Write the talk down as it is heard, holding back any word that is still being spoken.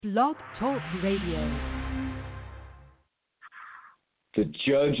Blog Talk Radio. The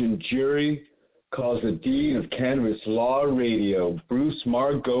judge and jury calls the Dean of Cannabis Law Radio, Bruce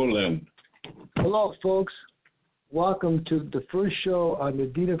Margolin. Hello, folks. Welcome to the first show on the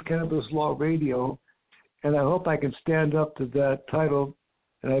Dean of Cannabis Law Radio, and I hope I can stand up to that title,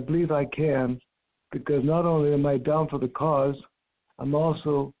 and I believe I can, because not only am I down for the cause, I'm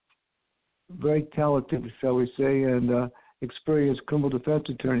also very talented, shall we say, and experienced criminal defense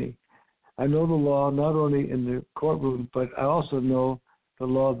attorney. I know the law not only in the courtroom, but I also know the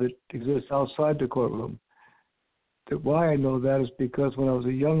law that exists outside the courtroom. Why I know that is because when I was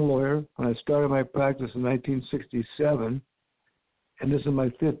a young lawyer, when I started my practice in 1967, and this is my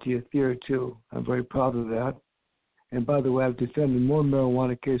 50th year too, I'm very proud of that. And by the way, I've defended more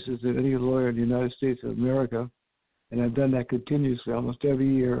marijuana cases than any lawyer in the United States of America, and I've done that continuously almost every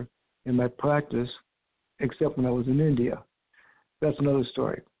year in my practice, except when I was in India. That's another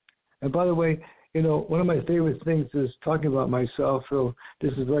story. And by the way, you know, one of my favorite things is talking about myself, so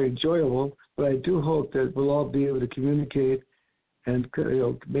this is very enjoyable, but I do hope that we'll all be able to communicate and,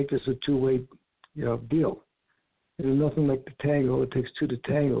 make this a two-way, deal. There's nothing like the tango. It takes two to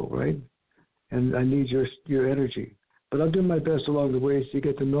tango, right? And I need your energy. But I'll do my best along the way so you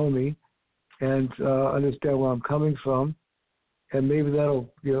get to know me and understand where I'm coming from. And maybe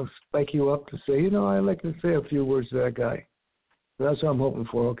that'll, spike you up to say, I'd like to say a few words to that guy. That's what I'm hoping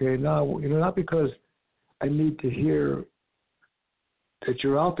for, okay? Now, not because I need to hear that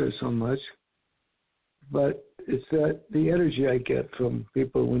you're out there so much, but it's that the energy I get from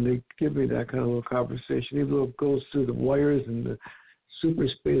people when they give me that kind of little conversation, even though it goes through the wires and the super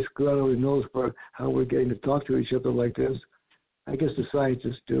space, God only knows how we're getting to talk to each other like this. I guess the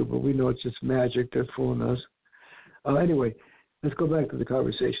scientists do, but we know it's just magic. They're fooling us. Anyway, let's go back to the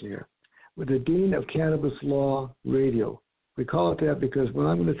conversation here. With the Dean of Cannabis Law Radio. We call it that because what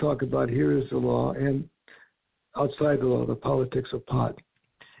I'm going to talk about here is the law and outside the law, the politics of pot.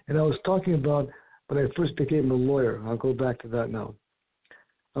 And I was talking about when I first became a lawyer. I'll go back to that now.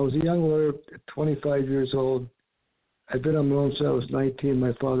 I was a young lawyer at 25 years old. I'd been on my own since I was 19.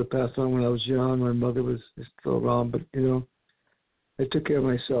 My father passed on when I was young. My mother was still around, but, I took care of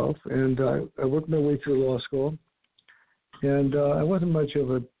myself. And I worked my way through law school. And I wasn't much of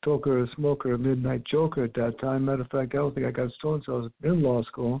a talker, a smoker, a midnight joker at that time. Matter of fact, I don't think I got stoned until I was in law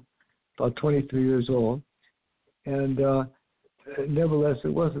school, about 23 years old. And nevertheless,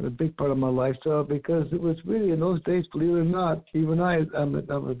 it wasn't a big part of my lifestyle because it was really in those days, believe it or not, even I'm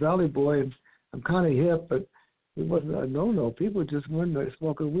a valley boy and I'm kind of hip, but it wasn't a no-no. People just weren't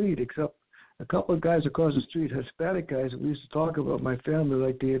smoking weed, except a couple of guys across the street, Hispanic guys, that we used to talk about my family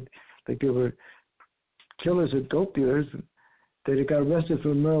like they were killers and dope dealers. They got arrested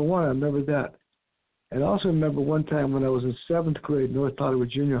for marijuana. I remember that. And I also remember one time when I was in 7th grade, North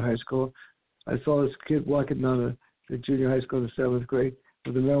Hollywood Junior High School, I saw this kid walking down the junior high school in the 7th grade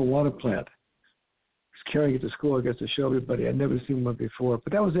with a marijuana plant. He was carrying it to school, I guess, to show everybody. I'd never seen one before.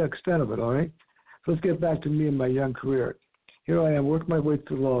 But that was the extent of it, all right? So let's get back to me and my young career. Here I am, working my way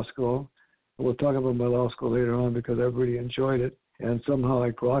through law school. And we'll talk about my law school later on because I really enjoyed it. And somehow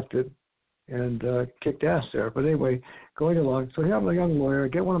I grokked it and kicked ass there. But anyway, going along. So here I'm a young lawyer. I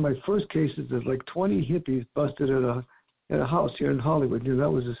get one of my first cases. There's like 20 hippies busted at a house here in Hollywood.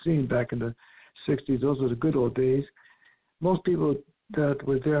 That was the scene back in the 60s. Those were the good old days. Most people that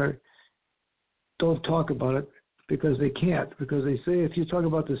were there don't talk about it because they can't. Because they say if you talk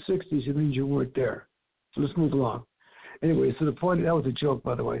about the 60s, it means you weren't there. So let's move along. Anyway, so the point, that was a joke,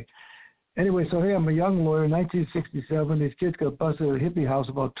 by the way. Anyway, so here I'm a young lawyer, 1967. These kids got busted at a hippie house,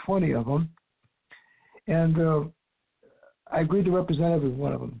 about 20 of them. And I agreed to represent every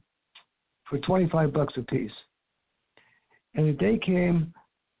one of them for $25 a piece. And the day came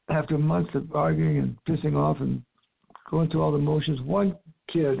after months of arguing and pissing off and going through all the motions. One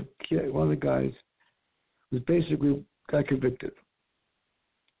kid, one of the guys, was basically got convicted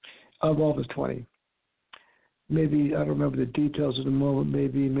of all the 20. Maybe, I don't remember the details of the moment,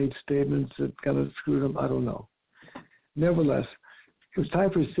 maybe he made statements that kind of screwed him, I don't know. Nevertheless, it was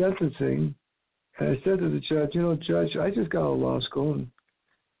time for sentencing, and I said to the judge, Judge, I just got out of law school, and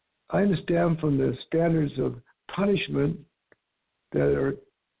I understand from the standards of punishment that are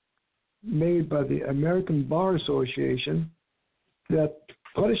made by the American Bar Association that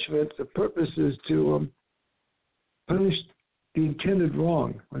punishment, the purpose is to punish the intended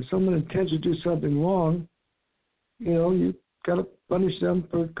wrong. When someone intends to do something wrong, you got to punish them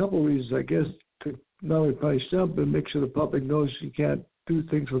for a couple of reasons, I guess, to not only punish them, but make sure the public knows you can't do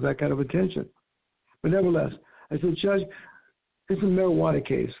things with that kind of intention. But nevertheless, I said, Judge, it's a marijuana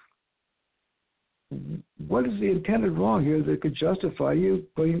case. what is the intended wrong here that could justify you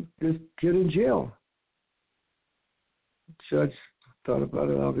putting this kid in jail? The judge thought about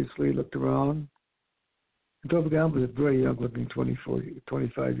it, obviously, looked around. Dov Gamble was a very young-looking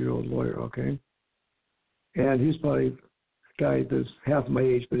 25-year-old lawyer, okay? And he's probably a guy that's half my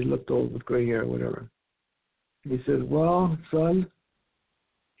age, but he looked old with gray hair or whatever. And he said, well, son,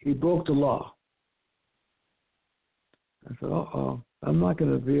 he broke the law. I said, uh-oh, I'm not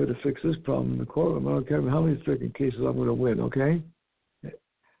going to be able to fix this problem in the courtroom. I don't care how many freaking cases I'm going to win, okay?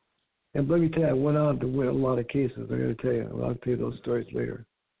 And let me tell you, I went on to win a lot of cases. I got to tell you, I'll tell you those stories later.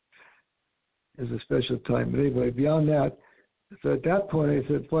 It's a special time. But anyway, beyond that, so at that point, I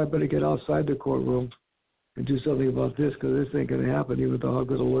said, boy, I better get outside the courtroom and do something about this, because this ain't going to happen, even though how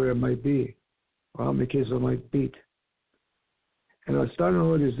good a lawyer I might be or how many cases I might beat. And I started an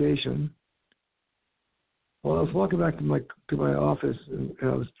organization. Well, I was walking back to my office, and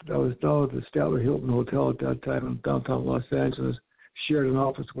I was down at the Statler Hilton Hotel at that time in downtown Los Angeles. Shared an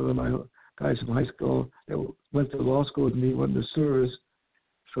office with one of my guys from high school that went to law school with me, went to service.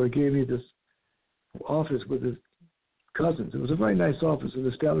 So he gave me this office with his cousins. It was a very nice office in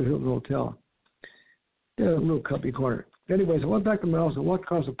the Statler Hilton Hotel. Yeah, a little cubby corner. Anyways, I went back to my office and walked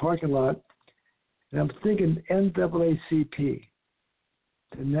across the parking lot, and I'm thinking NAACP,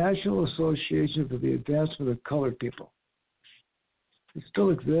 the National Association for the Advancement of Colored People. It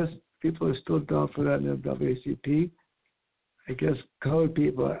still exists. People are still down for that in NAACP. I guess colored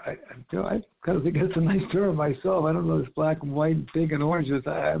people, I kind of think that's a nice term myself. I don't know, it's black and white and pink and oranges.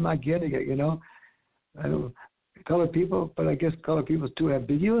 I'm not getting it, you know. I don't colored people, but I guess colored people is too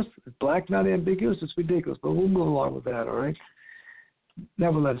ambiguous. Is black not ambiguous? It's ridiculous, but we'll move along with that, all right?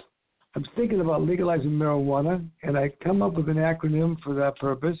 Nevertheless, I'm thinking about legalizing marijuana, and I come up with an acronym for that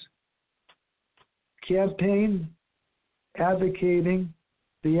purpose. Campaign Advocating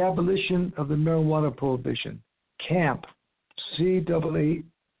the Abolition of the Marijuana Prohibition. CAMP. CAAMP.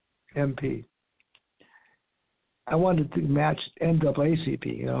 I wanted to match NAACP,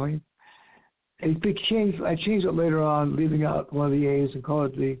 you know. I changed it later on, leaving out one of the A's and call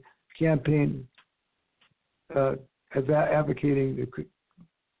it the Campaign Advocating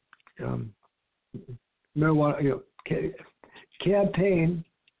the Marijuana, you know, Campaign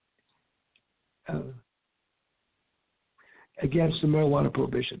Against the Marijuana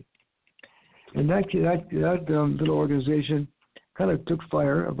Prohibition. And that little organization kind of took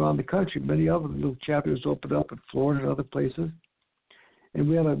fire around the country. Many other little chapters opened up in Florida and other places. And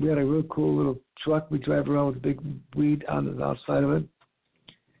we had a real cool little truck. We drive around with a big weed on the outside of it.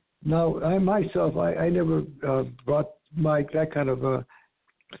 Now, I myself, I never brought that kind of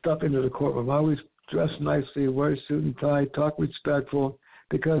stuff into the courtroom. I always dressed nicely, wear a suit and tie, talk respectful,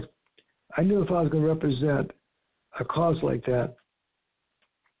 because I knew if I was going to represent a cause like that,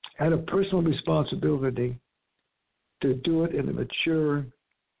 I had a personal responsibility to do it in a mature,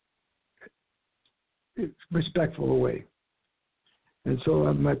 respectful way. And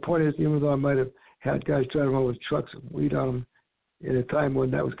so my point is, even though I might have had guys driving around with trucks and weed on them in a time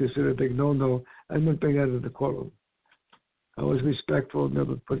when that was considered a big no-no, I didn't bring that into the courtroom. I was respectful,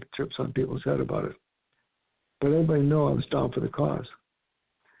 never put trips on people's head about it. But everybody knew I was down for the cause.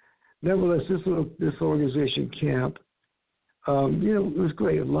 Nevertheless, this organization, CAMP, you know, it was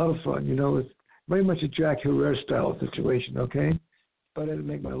great, a lot of fun. You know, it's very much a Jack Herrera style situation, okay? But I didn't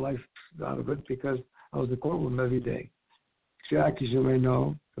make my life out of it because I was in the courtroom every day. Jack, as you may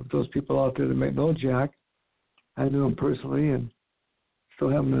know, of those people out there that may know Jack, I knew him personally and still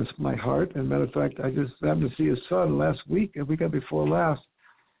have him in my heart. And matter of fact, I just happened to see his son last week, a weekend before last.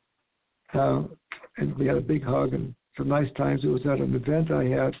 And we had a big hug and some nice times. It was at an event I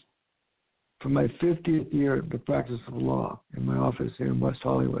had for my 50th year of the practice of law in my office here in West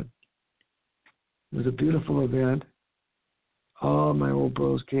Hollywood. It was a beautiful event. All my old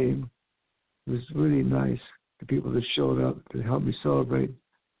bros came. It was really nice, the people that showed up to help me celebrate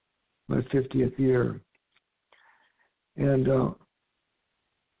my 50th year. And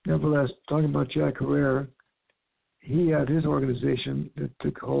nevertheless, talking about Jack Herrera, he had his organization that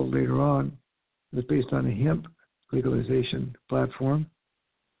took hold later on. It was based on a hemp legalization platform.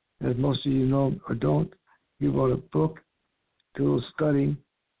 As most of you know or don't, he wrote a book, did a little study,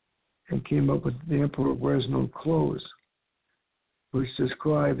 and came up with The Emperor Wears No Clothes, which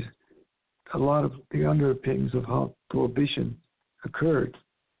describes a lot of the underpinnings of how prohibition occurred,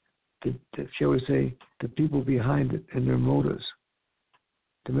 shall we say, the people behind it and their motives,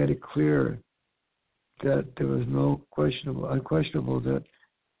 to make it clear that there was no unquestionable that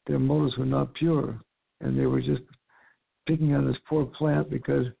their motives were not pure, and they were just picking on this poor plant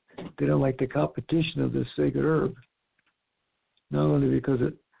because they don't like the competition of this sacred herb, not only because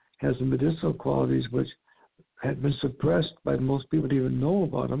it has the medicinal qualities which had been suppressed by most people to even know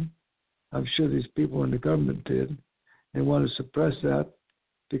about them. I'm sure these people in the government did. They want to suppress that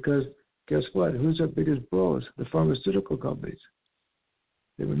because guess what? Who's our biggest bros? The pharmaceutical companies.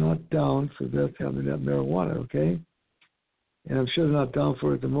 They were not down for that having that marijuana, okay? And I'm sure they're not down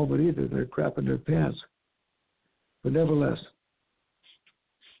for it at the moment either. They're crapping their pants. But nevertheless,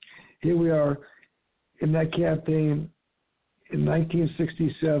 here we are in that campaign in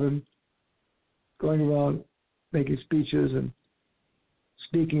 1967, going around making speeches and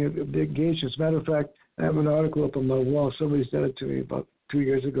speaking at big engagements. As a matter of fact, I have an article up on my wall. Somebody sent it to me about 2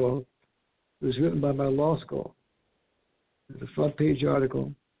 years ago. It was written by my law school. It's a front page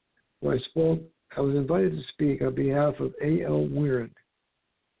article where I was invited to speak on behalf of A.L. Weird.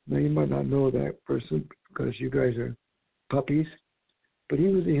 Now, you might not know that person because you guys are puppies, but he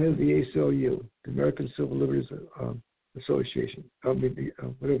was the head of the ACLU, the American Civil Liberties Association,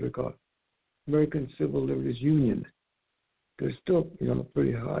 whatever they call it, American Civil Liberties Union. They're still, a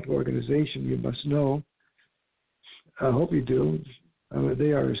pretty hot organization, you must know. I hope you do.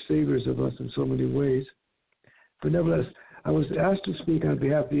 They are saviors of us in so many ways. But nevertheless, I was asked to speak on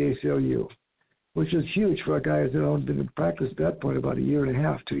behalf of the ACLU, which is huge for a guy who's only been in practice at that point about 1.5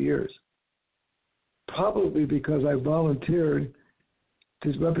 years, 2 years. Probably because I volunteered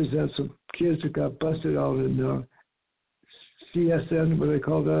to represent some kids that got busted out in CSN, what do they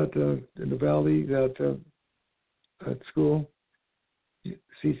call that, in the Valley, at school,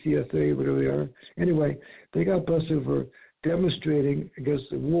 CCSA, whatever they are. Anyway, they got busted for demonstrating against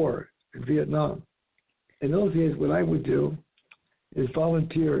the war in Vietnam. In those days, what I would do is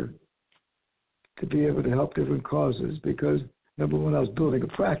volunteer to be able to help different causes because, number one, I was building a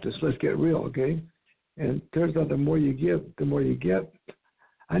practice. Let's get real, okay? And it turns out the more you give, the more you get.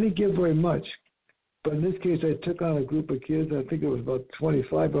 I didn't give very much, but in this case, I took on a group of kids. I think it was about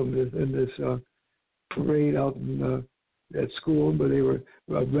 25 of them in this parade out at school, but they were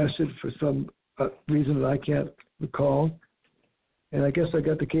arrested for some reason that I can't recall. And I guess I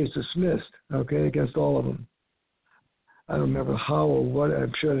got the case dismissed, okay, against all of them. I don't remember how or what.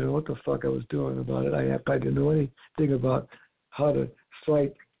 I'm sure I didn't know what the fuck I was doing about it. I didn't know anything about how to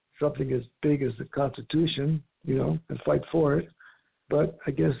fight something as big as the Constitution, and fight for it. But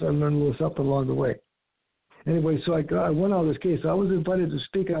I guess I learned a little something along the way. Anyway, so I won all this case. I was invited to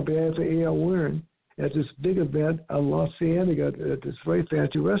speak on behalf of A.L. Warren at this big event in Los Angeles at this very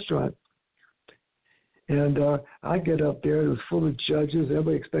fancy restaurant. And I get up there. It was full of judges.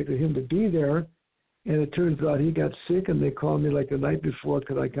 Everybody expected him to be there. And it turns out he got sick, and they called me like the night before,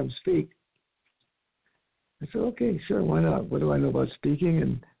 could I come speak? I said, okay, sure, why not? What do I know about speaking?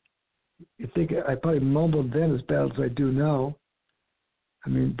 And you think I probably mumbled then as bad as I do now.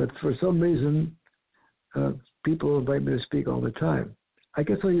 But for some reason, people invite me to speak all the time. I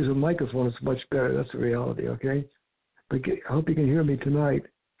guess I'll use a microphone. It's much better. That's the reality, okay? But I hope you can hear me tonight.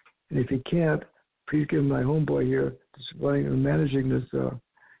 And if you can't, please give my homeboy here, just running and managing this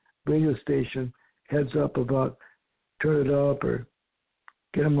radio station, heads up about turn it up or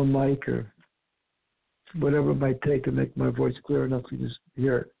get him a mic or whatever it might take to make my voice clear enough to just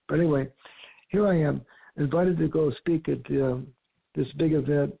hear it. But anyway, here I am, invited to go speak at this big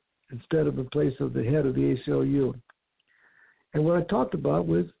event instead of in place of the head of the ACLU. And what I talked about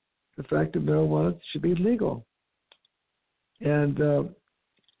was the fact that marijuana should be legal. And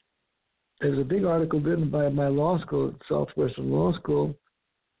there's a big article written by my law school at Southwestern Law School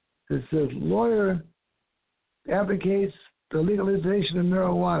that says, lawyer advocates the legalization of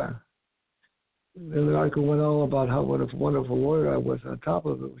marijuana. And the article went all about how what a wonderful lawyer I was on top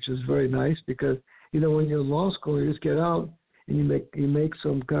of it, which is very nice because, when you're in law school, you just get out and you make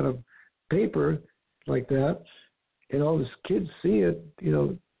some kind of paper like that, and all these kids see it,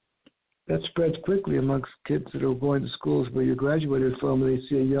 that spreads quickly amongst kids that are going to schools where you graduated from, and they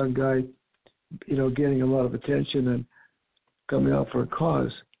see a young guy, getting a lot of attention and coming out for a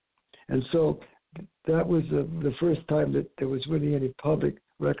cause. And so that was the first time that there was really any public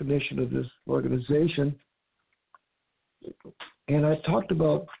recognition of this organization. And I talked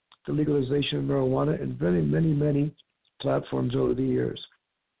about the legalization of marijuana in very many, many platforms over the years.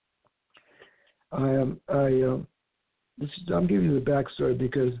 I'm giving you the backstory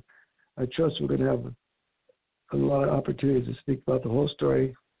because I trust we're going to have a lot of opportunities to speak about the whole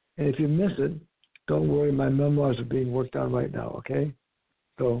story. And if you miss it, don't worry, my memoirs are being worked on right now, okay?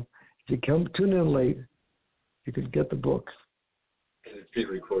 So if you tune in late, you can get the book. And it's being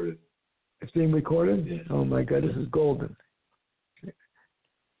recorded. It's being recorded? Yeah. Oh, my God, this is golden.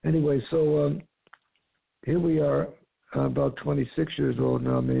 Anyway, so here we are, about 26 years old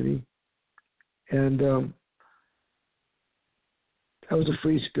now, maybe. And I was a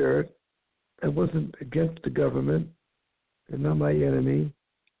free spirit. I wasn't against the government. They're not my enemy.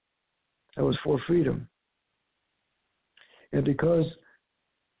 I was for freedom. And because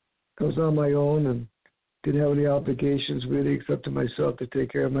I was on my own and didn't have any obligations really except to myself to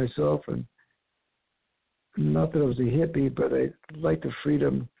take care of myself, and not that I was a hippie, but I liked the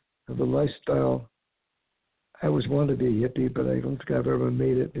freedom of the lifestyle. I always wanted to be a hippie, but I don't think I've ever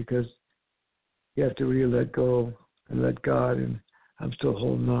made it because you have to really let go and let God, and I'm still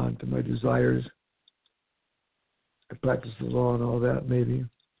holding on to my desires to practice the law and all that, maybe.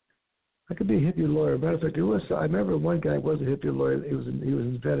 I could be a hippie lawyer. Matter of fact, I remember one guy was a hippie lawyer. He was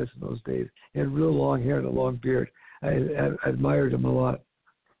in Venice in those days. He had real long hair and a long beard. I admired him a lot.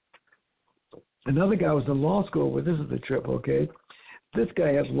 Another guy was in law school. Well, this is the trip, okay? This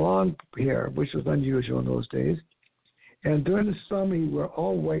guy had long hair, which was unusual in those days. And during the summer, he wore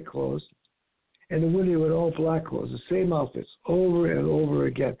all white clothes. And in the winter, he wore all black clothes, the same outfits, over and over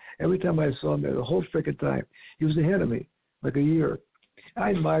again. Every time I saw him there, the whole freaking time. He was ahead of me, like a year.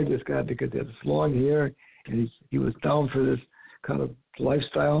 I admired this guy because he had this long hair, and he was down for this kind of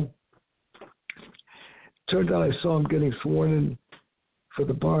lifestyle. Turned out I saw him getting sworn in for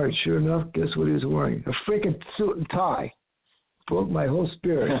the bar, and sure enough, guess what he was wearing? A freaking suit and tie. Broke my whole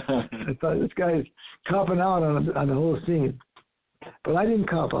spirit. I thought, this guy is copping out on the whole scene. But I didn't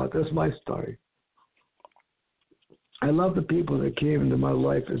cop out. That's my story. I love the people that came into my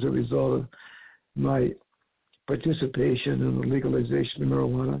life as a result of my participation in the legalization of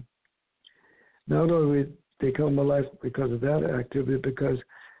marijuana. Not only did they come in my life because of that activity, because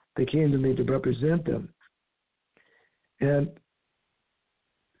they came to me to represent them. And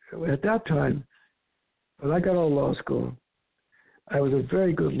at that time, when I got out of law school, I was a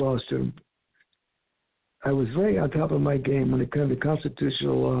very good law student. I was very on top of my game when it came to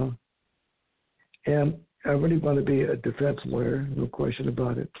constitutional law, and I really want to be a defense lawyer, no question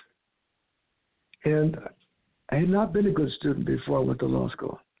about it. And I had not been a good student before I went to law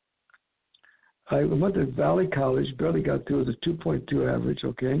school. I went to Valley College, barely got through with a 2.2 average,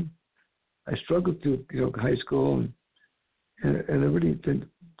 okay? I struggled through high school, and I really didn't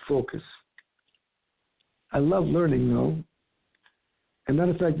focus. I love learning, though. As a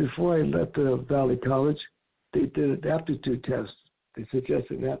matter of fact, before I left Valley College, they did an aptitude test. They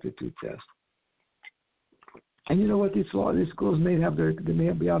suggested an aptitude test. And you know what? These schools may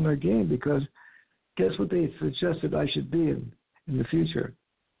be on their game, because guess what they suggested I should be in the future?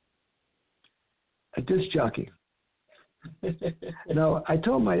 A disc jockey. Now, I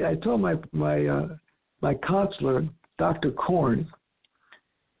told my counselor, Dr. Korn,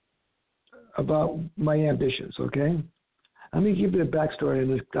 about my ambitions, okay? Let me give you a backstory on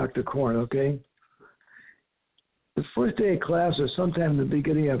this Dr. Korn, okay? The first day of class, or sometime in the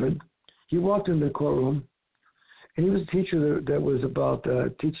beginning of it, he walked into the courtroom, and he was a teacher that was about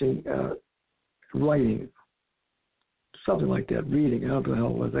teaching writing, something like that, reading. I don't know what the hell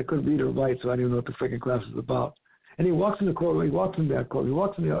it was. I couldn't read or write, so I didn't know what the freaking class was about. And he walks in the courtroom. He walks into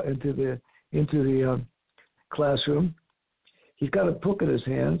the classroom. He's got a book in his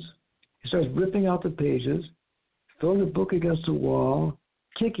hands. He starts ripping out the pages, throwing the book against the wall,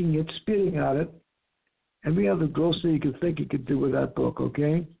 kicking it, spitting at it, every other gross thing you could think you could do with that book,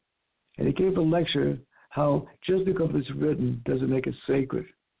 okay? And he gave a lecture how just because it's written doesn't make it sacred.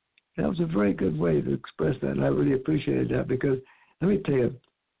 That was a very good way to express that, and I really appreciated that, because let me tell you,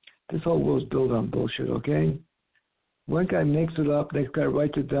 this whole world's built on bullshit, okay? One guy makes it up, next guy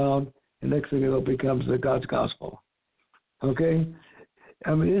writes it down, and next thing it becomes the God's gospel, okay?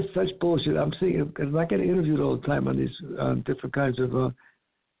 I mean, it's such bullshit. I'm seeing it because I get interviewed all the time on these different kinds of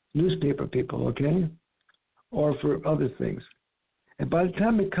newspaper people, okay, or for other things. And by the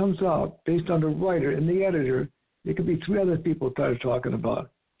time it comes out, based on the writer and the editor, there could be three other people start talking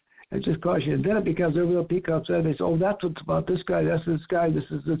about. It just causes you. And then it becomes a real peacock set. They say, oh, that's what's about this guy, that's this guy, this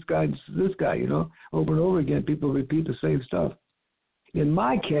is this guy, this is this guy, Over and over again, people repeat the same stuff. In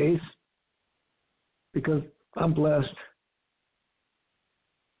my case, because I'm blessed,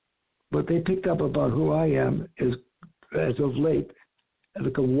 what they picked up about who I am is, as of late,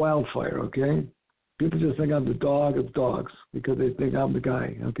 like a wildfire, okay? People just think I'm the dog of dogs because they think I'm the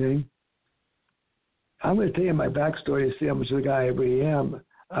guy, okay? I'm going to tell you my backstory to see how much of the guy I really am.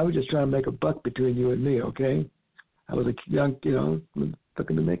 I was just trying to make a buck between you and me, okay? I was a young,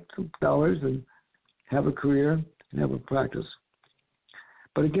 looking to make some dollars and have a career and have a practice.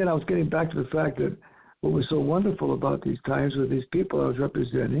 But again, I was getting back to the fact that what was so wonderful about these times were these people I was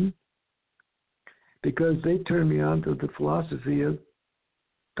representing, because they turned me on to the philosophy of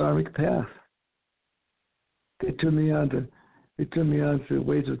dharmic path. They turned me on to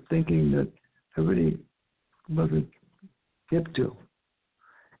ways of thinking that I really wasn't hip to.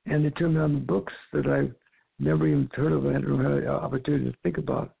 And they turned me on the books that I've never even heard of. I hadn't had an opportunity to think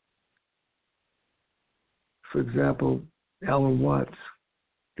about. For example, Alan Watts,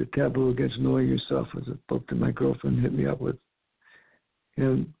 The Taboo Against Knowing Yourself, was a book that my girlfriend hit me up with.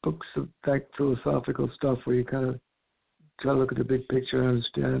 And books of that philosophical stuff where you kind of try to look at the big picture and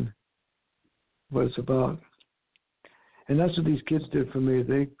understand what it's about. And that's what these kids did for me.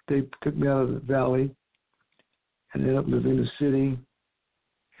 They took me out of the valley and ended up living in the city,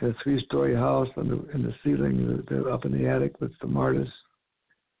 in a 3-story house in the ceiling, up in the attic with some artists.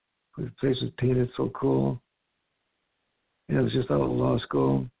 The place was painted so cool. And it was just out of law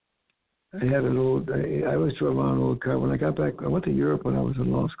school. I had an I always drove around an old car. When I got back, I went to Europe when I was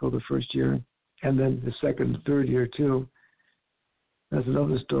in law school the first year, and then the second and third year too. That's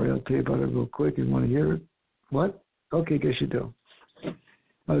another story. I'll tell you about it real quick. You want to hear it? What? Okay, guess you do.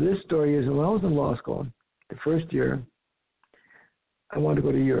 Now, this story is when I was in law school, the first year, I wanted to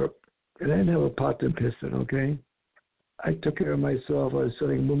go to Europe. And I didn't have a pot and piston, okay? I took care of myself. I was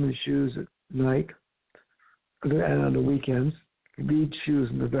selling women's shoes at Nike and on the weekends, Reed shoes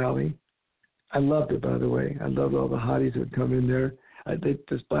in the valley. I loved it, by the way. I loved all the hotties that would come in there. They'd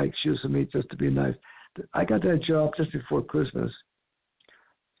just buy shoes for me just to be nice. I got that job just before Christmas.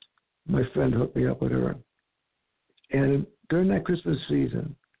 My friend hooked me up with her. And during that Christmas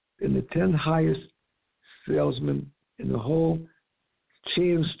season, in the 10 highest salesmen in the whole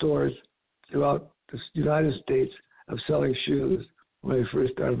chain of stores throughout the United States of selling shoes when I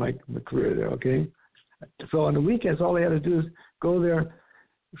first started my career there, okay? So on the weekends, all I had to do is go there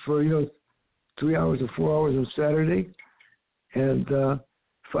for, 3 hours or 4 hours on Saturday and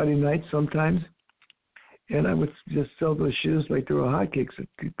Friday night sometimes. And I would just sell those shoes like they were hotcakes.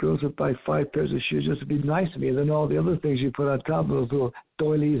 Girls would buy 5 pairs of shoes just to be nice to me. And then all the other things you put on top of those little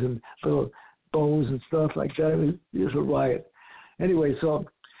doilies and little bows and stuff like that, it was a riot. Anyway, so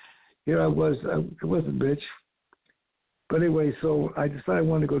here I was. I wasn't rich. But anyway, so I decided I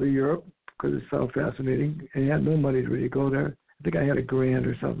wanted to go to Europe because it sounded fascinating. And I had no money to really go there. I think I had $1,000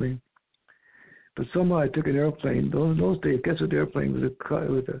 or something. But somehow I took an airplane. Those days, guess what the airplane was?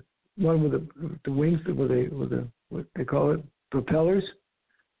 One with the wings, what they call it, propellers.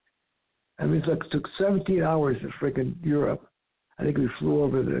 I mean, it took 17 hours to freaking Europe. I think we flew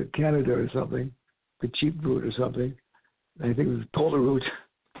over to Canada or something, the cheap route or something. I think it was polar route.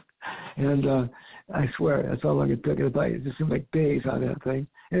 And I swear, that's how long it took. It just seemed like days on that thing.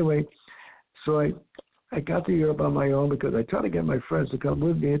 Anyway, so I got to Europe on my own because I tried to get my friends to come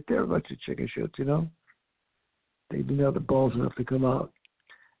with me. They're a bunch of chicken shits, They didn't have the balls enough to come out.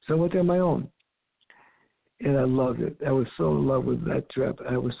 So I went there on my own. And I loved it. I was so in love with that trip.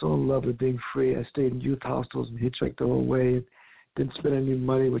 I was so in love with being free. I stayed in youth hostels and hitchhiked the whole way. Didn't spend any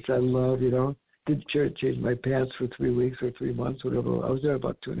money, which I love, Didn't change my pants for 3 weeks or 3 months, whatever. I was there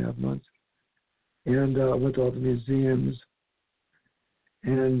about 2.5 months. And I went to all the museums.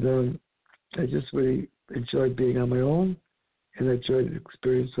 And I just really enjoyed being on my own. And I enjoyed the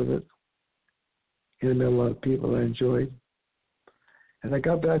experience of it. And I met a lot of people I enjoyed. And I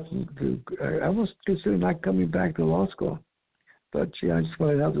got back I was considering not coming back to law school. But, I just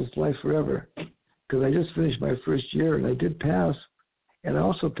wanted to have this life forever. Because I just finished my first year, and I did pass. And I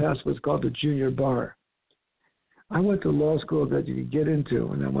also passed what's called the junior bar. I went to law school that you could get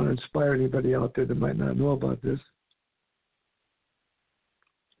into, and I want to inspire anybody out there that might not know about this.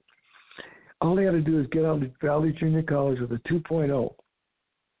 All I had to do is get out of Valley Junior College with a 2.0.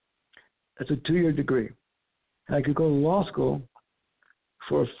 That's a 2-year degree. And I could go to law school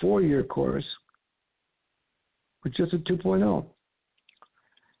for a 4-year course with just a 2.0.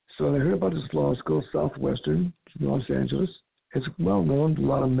 So I heard about this law school, Southwestern, in Los Angeles. It's well known. A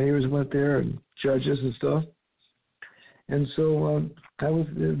lot of mayors went there and judges and stuff. And so I was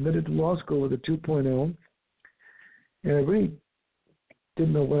admitted to law school with a 2.0. And I really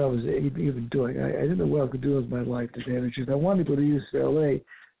didn't know what I was even doing. I didn't know what I could do with my life today. I wanted to go to UCLA,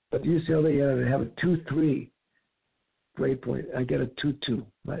 but UCLA had to have a 2.3 grade point. I get a 2.2.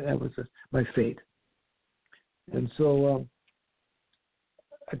 That was my fate. And so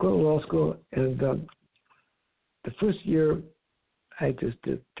I go to law school, and the first year I just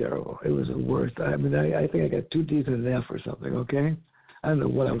did terrible. It was the worst. I mean, I think I got 2 D's and an F or something, okay? I don't know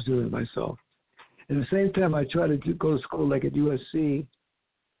what I was doing to myself. At the same time, I tried to go to school like at USC,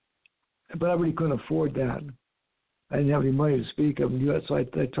 but I really couldn't afford that. I didn't have any money to speak of, so I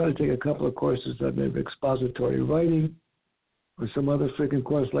tried to take a couple of courses that maybe expository writing or some other freaking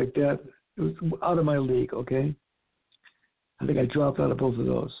course like that. It was out of my league, okay? I think I dropped out of both of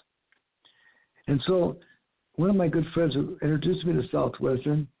those. And so one of my good friends introduced me to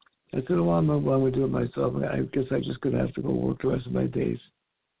Southwestern. I said, well, I'm going to do it myself. I guess I'm just going to have to go work the rest of my days.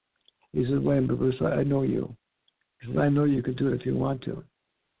 He said, wait a minute, Bruce, I know you. He said, I know you can do it if you want to.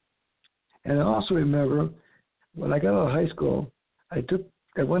 And I also remember when I got out of high school, I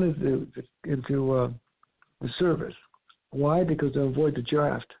went into the service. Why? Because to avoid the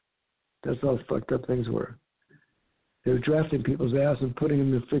draft. That's how fucked up things were. They were drafting people's ass and putting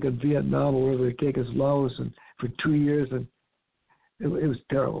them in freaking Vietnam or wherever they take us, Laos, and for 2 years, and it was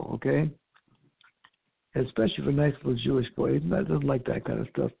terrible, okay? And especially for a nice little Jewish boy. He doesn't like that kind of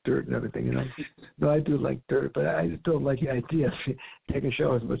stuff, dirt and everything, you know. No, I do like dirt, but I just don't like the idea of taking a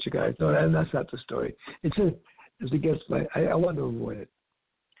shower with a bunch of guys. No, that's not the story. It's just, it's against I want to avoid it.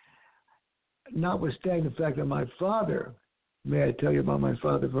 Notwithstanding the fact that my father, may I tell you about my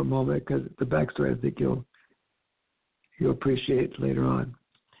father for a moment, because the backstory I think you'll appreciate later on.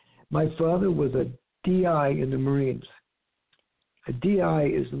 My father was a DI in the Marines. A DI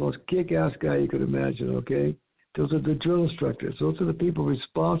is the most kick-ass guy you could imagine, okay? Those are the drill instructors. Those are the people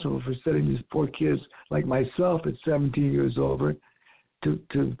responsible for setting these poor kids like myself at 17 years old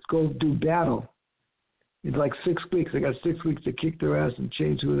to go do battle. In like 6 weeks. They got 6 weeks to kick their ass and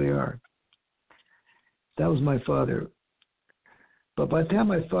change who they are. That was my father. But by the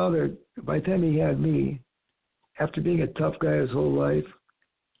time he had me, after being a tough guy his whole life,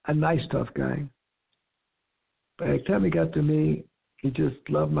 a nice tough guy, by the time he got to me, he just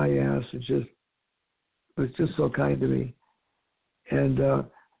loved my ass. It was just so kind to me. And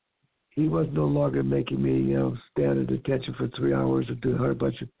he was no longer making me, stand at attention for 3 hours or do a whole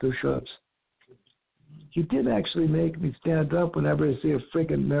bunch of push-ups. He did actually make me stand up whenever I see a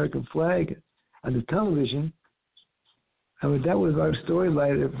freaking American flag on the television. I mean, that was our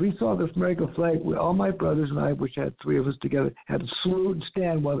storyline. If we saw this American flag, all my brothers and I, which had 3 of us together, had to salute and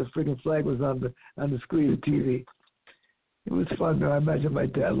stand while the freaking flag was on the screen of TV. It was fun, though. I imagine my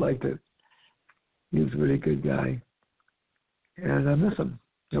dad liked it. He was a really good guy. And I miss him.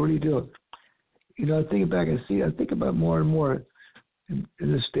 I really do. Thinking back, I think about more and more in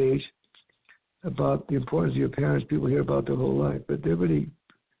this stage about the importance of your parents. People hear about their whole life, but they're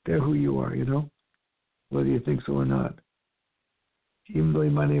who you are, whether you think so or not. Even though you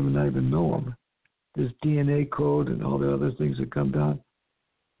might even not even know them, this DNA code and all the other things that come down,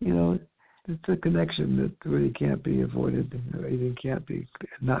 it's a connection that really can't be avoided, or even can't be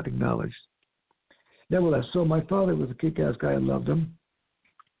not acknowledged. Nevertheless, so my father was a kick-ass guy. I loved him.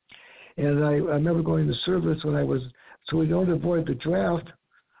 And I remember going to service so we don't avoid the draft.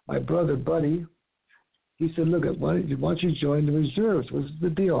 My brother, Buddy, he said, look, why don't you join the reserves? What's the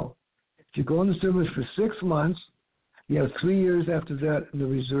deal? If you go into service for 6 months, you have 3 years after that in the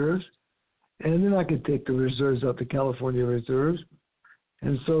reserves, and then I could take the reserves out, the California reserves.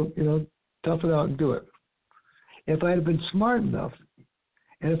 And so, tough it out and do it. If I had been smart enough,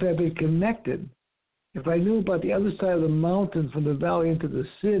 and if I had been connected, if I knew about the other side of the mountain from the valley into the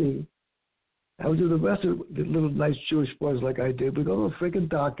city, I would do the rest of the little nice Jewish boys like I did. We go to a freaking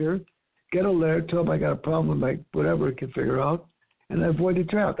doctor, get a letter, tell him I got a problem with my whatever I can figure out, and I avoid the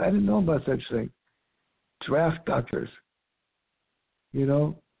draft. I didn't know about such thing. Draft doctors.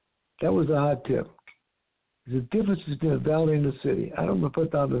 That was a hot tip. There's a difference between a valley and a city. I don't want to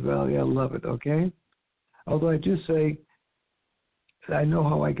put down the valley. I love it, okay? Although I do say that I know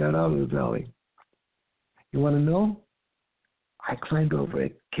how I got out of the valley. You want to know? I climbed over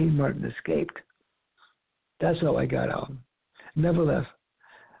a Kmart and escaped. That's how I got out. Nevertheless,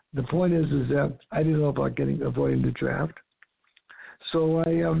 the point is that I didn't know about avoiding the draft. So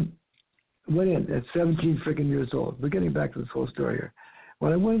I went in at 17 freaking years old. We're getting back to this whole story here.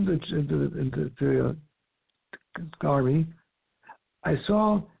 When I went into the Army, I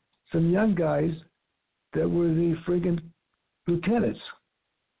saw some young guys that were the friggin' lieutenants.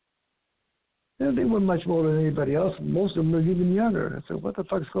 And they weren't much more than anybody else. Most of them were even younger. I said, what the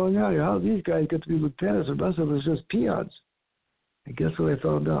fuck's going on here? How do these guys get to be lieutenants? The rest of us just peons. And guess what I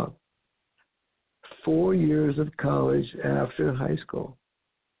found out? 4 years of college after high school.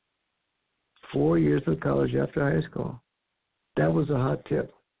 4 years of college after high school. That was a hot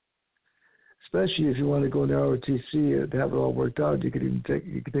tip. Especially if you want to go to ROTC and have it all worked out, you could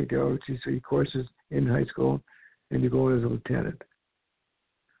take the ROTC courses in high school, and you go in as a lieutenant.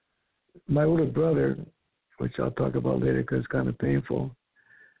 My older brother, which I'll talk about later because it's kind of painful,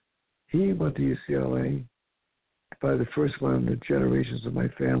 he went to UCLA. Probably the first one in the generations of my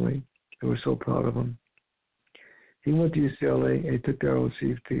family. They were so proud of him. He went to UCLA and he took the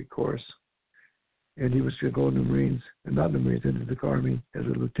ROTC course. And he was going to go in the Marines, and not the Marines, into the Army as a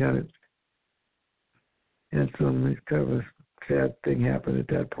lieutenant. And so kind of a sad thing happened at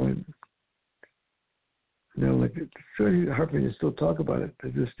that point. It's really hard for me to still talk about it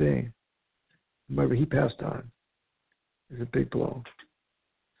to this day. Remember, he passed on. It was a big blow.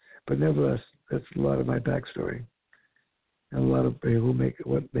 But nevertheless, that's a lot of my backstory, and a lot of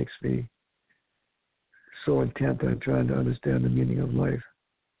what makes me so intent on trying to understand the meaning of life.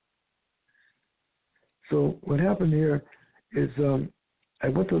 So what happened here is I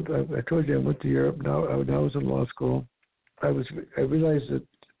told you I went to Europe. Now I was in law school. I realized that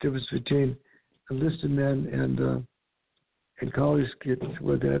the difference between enlisted men and college kids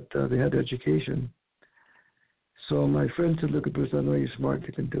was that they had education. So my friend said, "Look, Bruce, I know you're smart.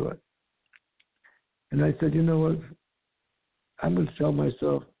 You can do it." And I said, "You know what? I'm going to tell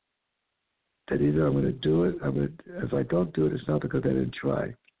myself that either I'm going to do it. If I don't do it, it's not because I didn't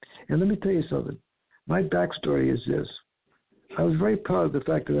try." And let me tell you something. My backstory is this. I was very proud of the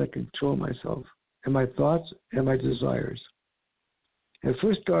fact that I control myself and my thoughts and my desires. It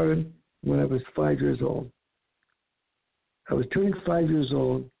first started when I was 5 years old. I was turning 5 years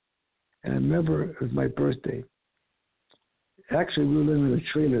old, and I remember it was my birthday. Actually, we were living in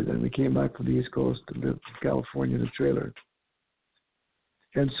a trailer then. We came back from the East Coast to live in California in a trailer.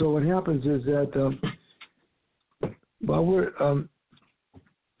 And so what happens is that while we're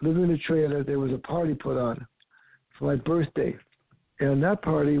living in a trailer, there was a party put on for my birthday. And that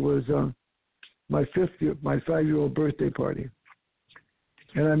party was my 5-year-old birthday party.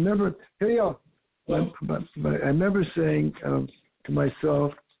 And I remember, I remember saying to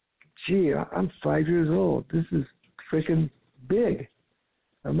myself, "Gee, I'm 5 years old. This is freaking big.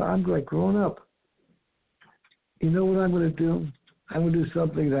 I'm like grown up. You know what I'm going to do? I'm going to do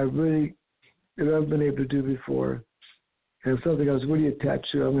something that I haven't been able to do before. And it's something I was really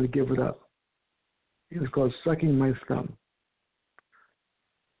attached to. I'm going to give it up." It was called sucking my thumb.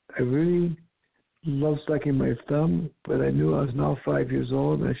 I really love sucking my thumb, but I knew I was now 5 years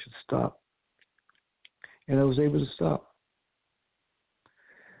old and I should stop. And I was able to stop.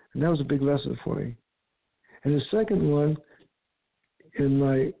 And that was a big lesson for me. And the second one in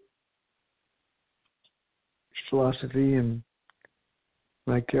my philosophy and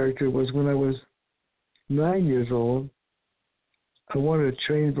my character was when I was 9 years old. I wanted to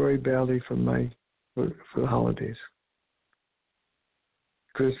train very badly for the holidays,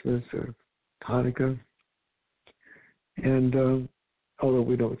 Christmas or Hanukkah. And although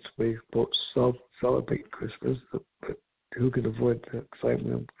we don't celebrate Christmas, but who can avoid the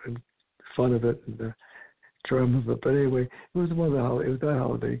excitement and fun of it and the charm of it? But anyway, it was one of the holidays. It was that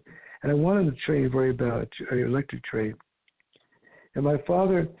holiday, and I wanted to train very bad. I elected to train, and my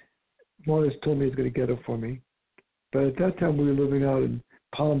father more or less told me he was going to get it for me. But at that time, we were living out in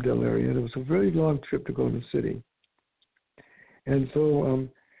Palmdale area, and it was a very long trip to go to the city. And so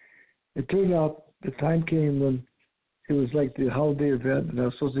it turned out the time came when it was like the holiday event, and I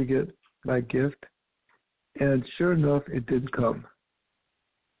was supposed to get my gift. And sure enough, it didn't come.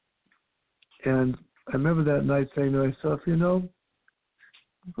 And I remember that night saying to myself,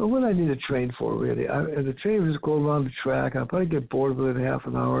 well, what do I need to train for, really? And the train was just go around the track. I'll probably get bored with it in half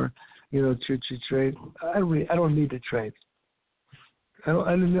an hour. Train. I don't need to train.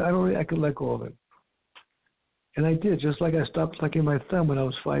 I could let go of it. And I did, just like I stopped sucking my thumb when I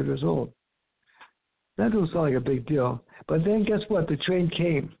was 5 years old. That doesn't sound like a big deal. But then guess what? The train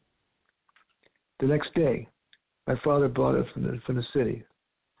came the next day. My father brought it from the city.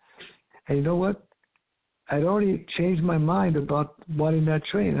 And you know what? I'd already changed my mind about wanting that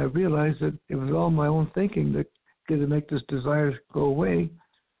train. I realized that it was all my own thinking that could make this desire go away.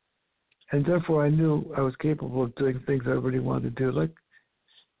 And therefore, I knew I was capable of doing things I really wanted to do, like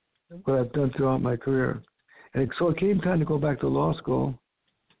what I've done throughout my career. And so it came time to go back to law school.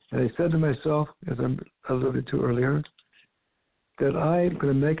 And I said to myself, as I alluded to earlier, that I'm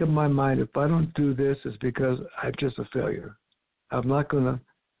going to make up my mind if I don't do this, it's because I'm just a failure. I'm not going to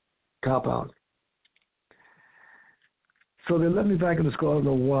cop out. So they let me back into school. I don't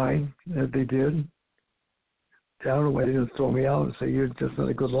know why they did. I don't know why they didn't throw me out and say, "You're just not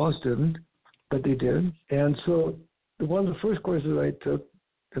a good law student," but they did. And so one of the first courses I took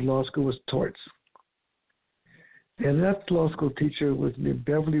in law school was torts. And that law school teacher was named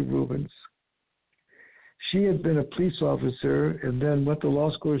Beverly Rubens. She had been a police officer and then went to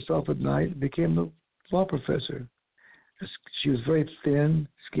law school herself at night and became a law professor. She was very thin,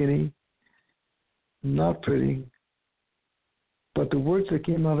 skinny, not pretty, but the words that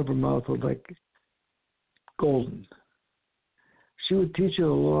came out of her mouth were like golden. She would teach you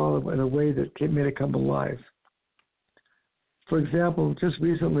the law in a way that made it come alive. For example, just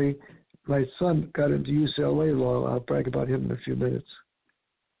recently, my son got into UCLA law. I'll brag about him in a few minutes.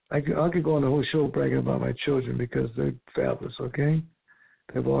 I could go on the whole show bragging about my children because they're fabulous, okay?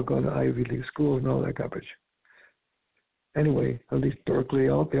 They've all gone to Ivy League schools and all that garbage. Anyway, at least Berkeley,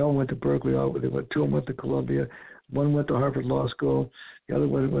 they all went to Berkeley. Two of them went to Columbia. One went to Harvard Law School. The other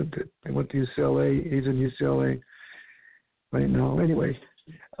one went to UCLA. He's in UCLA right now. Anyway,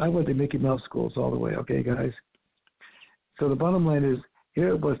 I went to Mickey Mouse schools all the way, okay, guys? So the bottom line is, here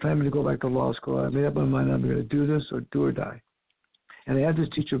it was time to go back to law school. I made up my mind I'm going to do this or do or die. And I had this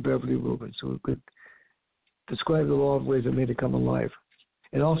teacher, Beverly Rubin, so we could describe the law of ways that made it come alive.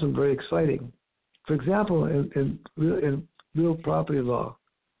 And also very exciting. For example, in real property law,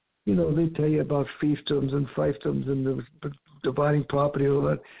 you know, they tell you about fiefdoms and fiefdoms and the dividing property and all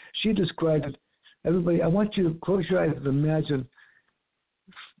that. She described it. Everybody, I want you to close your eyes and imagine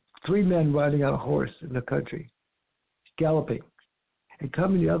 3 men riding on a horse in the country, galloping, and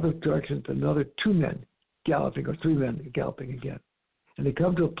coming the other direction to another 2 men galloping, or 3 men galloping again. And they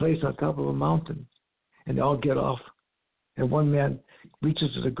come to a place on top of a mountain, and they all get off. And one man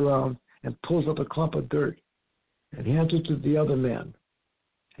reaches to the ground and pulls up a clump of dirt and hands it to the other man.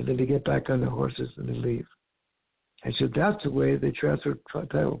 And then they get back on their horses and they leave. And so that's the way they transfer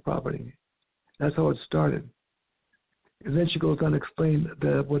title property. That's how it started. And then she goes on to explain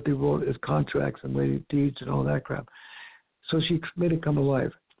what they wrote as contracts and way deeds and all that crap. So she made it come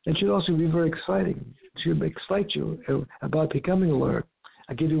alive. And she'd also be very exciting. She would excite you about becoming a lawyer.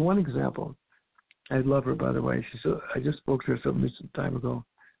 I'll give you one example. I love her, by the way. I just spoke to her some time ago.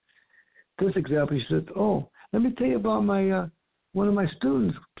 This example, she said, "Oh, let me tell you about my one of my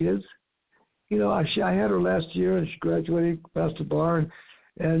students, kids. You know, I had her last year, and she graduated, passed the bar,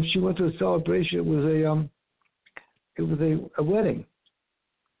 and she went to a celebration. It was a wedding,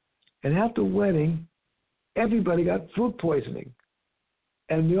 and at the wedding, everybody got food poisoning,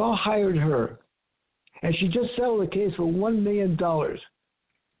 and we all hired her, and she just settled the case for $1 million,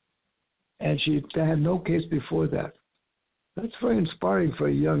 and she had no case before that." That's very inspiring for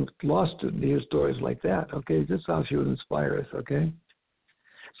a young law student to hear stories like that, okay? This is how she would inspire us, okay?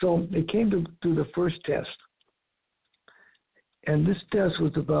 So they came to do the first test. And this test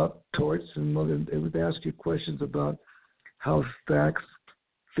was about torts, and they would ask you questions about how facts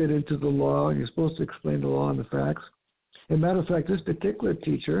fit into the law, and you're supposed to explain the law and the facts. As a matter of fact, this particular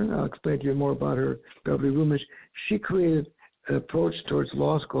teacher, and I'll explain to you more about her, Beverly Rubin, she created an approach towards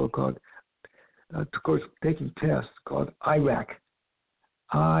law school called of course, taking tests called IRAC,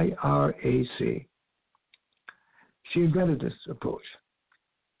 I-R-A-C. She invented this approach,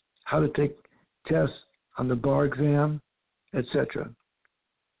 how to take tests on the bar exam, etc.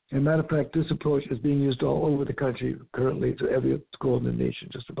 As a matter of fact, this approach is being used all over the country currently to every school in the nation,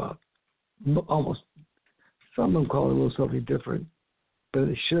 just about. Almost. Some of them call it a little something different, but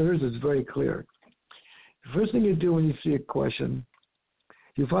hers is very clear. The first thing you do when you see a question,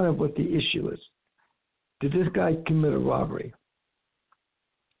 you find out what the issue is. Did this guy commit a robbery?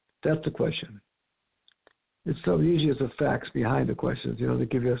 That's the question. It's so usually the facts behind the questions. You know, they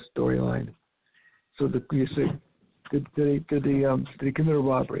give you a storyline. So you say, did he commit a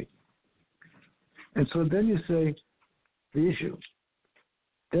robbery? And so then you say the issue.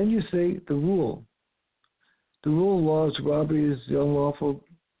 Then you say the rule. The rule of law is robbery is the unlawful,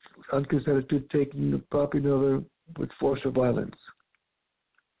 unconsented to taking the property of another with force or violence.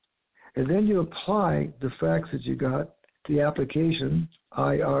 And then you apply the facts that you got, the application,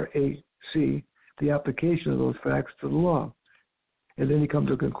 I-R-A-C, the application of those facts to the law. And then you come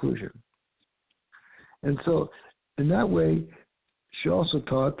to a conclusion. And so in that way, she also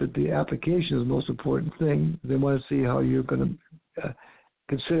taught that the application is the most important thing. They want to see how you're going to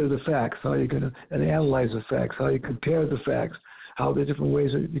consider the facts, how you're going to analyze the facts, how you compare the facts, how the different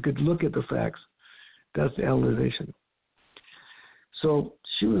ways that you could look at the facts. That's the analyzation. So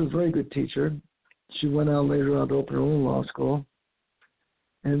she was a very good teacher. She went out later on to open her own law school.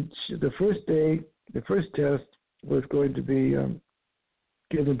 And the first test was going to be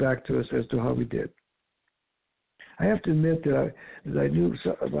given back to us as to how we did. I have to admit that I knew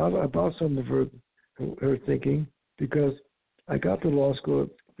about some of her thinking, because I got to law school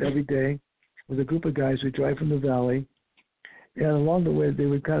every day with a group of guys who drive from the valley, and along the way they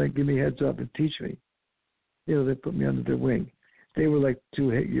would kind of give me heads up and teach me. You know, they put me under their wing. They were like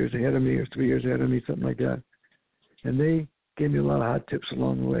 2 years ahead of me or 3 years ahead of me, something like that. And they gave me a lot of hot tips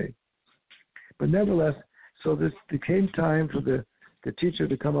along the way. But nevertheless, so it came time for the teacher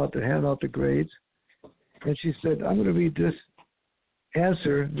to come out to hand out the grades. And she said, "I'm going to read this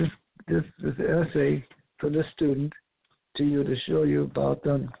answer, this essay from this student to you to show you about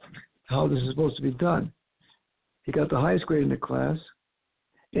how this is supposed to be done." He got the highest grade in the class,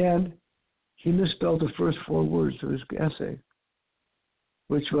 and he misspelled the first 4 words of his essay,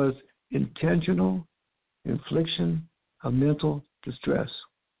 which was intentional infliction of mental distress.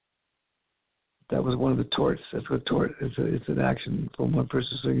 That was one of the torts. That's what tort is. It's an action from one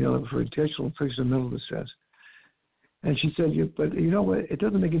person to the other for intentional infliction of mental distress. And she said, but you know what? It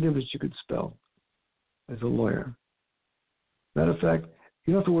doesn't make a difference you could spell as a lawyer. Matter of fact,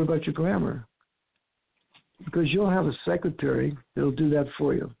 you don't have to worry about your grammar because you'll have a secretary that'll do that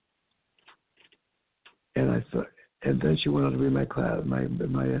for you. And I thought, and then she went on to read my class, my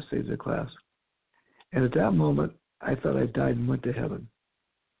essays in class. And at that moment, I thought I died and went to heaven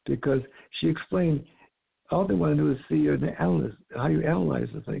because she explained all they want to do is see your analysis, how you analyze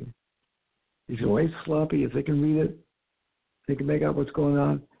the thing. If your wife's sloppy, if they can read it, they can make out what's going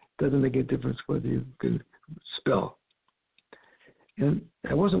on. Doesn't make a difference whether you can spell. And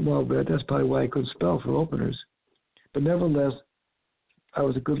I wasn't well read. That's probably why I couldn't spell for openers. But nevertheless, I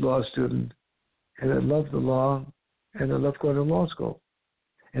was a good law student, and I loved the law, and I loved going to law school.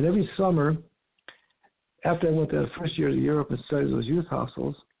 And every summer, after I went the first year to Europe and studied those youth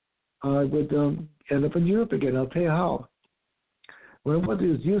hostels, I would end up in Europe again. I'll tell you how. When I went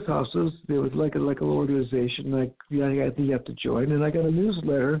to these youth hostels, there was like a little organization. I think you have to join. And I got a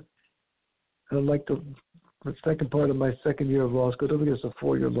newsletter. Like the second part of my second year of law school. I don't think it's a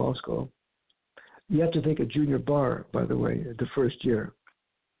 4-year law school. You have to take a junior bar, by the way, the first year.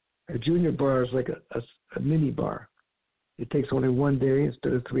 A junior bar is like a mini bar. It takes only 1 day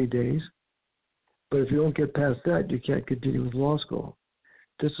instead of 3 days. But if you don't get past that, you can't continue with law school.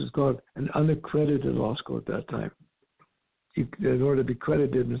 This is called an unaccredited law school at that time. In order to be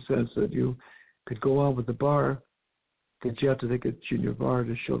credited in the sense that you could go on with the bar, that you have to take a junior bar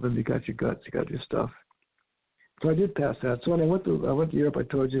to show them you got your guts, you got your stuff. So I did pass that. So when I went to Europe, I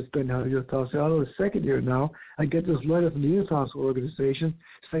told you it's been how youth hostel. Out of the second year now, I get this letter from the youth hostel organization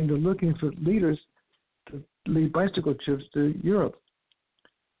saying they're looking for leaders to lead bicycle trips to Europe.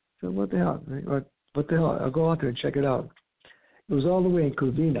 So what the hell? What the hell? I'll go out there and check it out. It was all the way in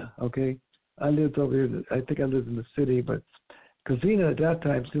Covina, okay? I lived over here. I think I lived in the city, but Covina at that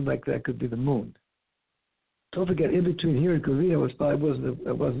time seemed like that could be the moon. Don't forget, in between here and Covina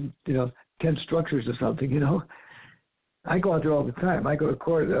it wasn't 10 structures or something, I go out there all the time. I go to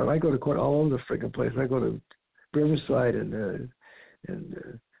court. All over the freaking place. I go to Riverside and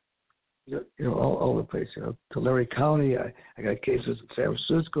all over the place. Tulare County. I got cases in San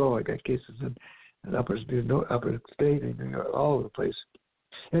Francisco. I got cases in upper state, and all over the place.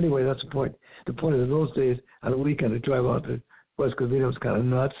 Anyway, that's the point. The point is, in those days, on the weekend, I'd drive out to West Covina. It was kind of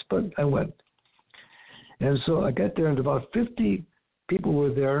nuts, but I went. And so I got there, and about 50 people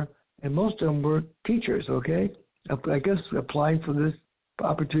were there, and most of them were teachers, okay? I guess applying for this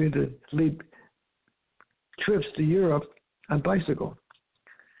opportunity to lead trips to Europe on bicycle.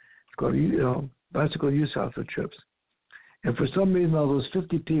 It's called, bicycle youth hostel trips. And for some reason, all those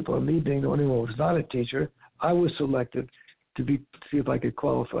 50 people, me being the only one who was not a teacher, I was selected to see if I could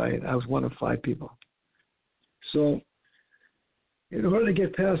qualify, and I was one of 5 people. So in order to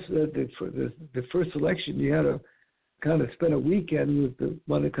get past the first selection, you had to kind of spend a weekend with the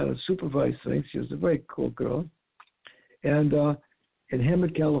one that kind of supervised things. She was a very cool girl. And in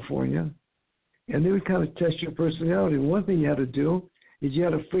Hemet, California. And they would kind of test your personality. One thing you had to do is you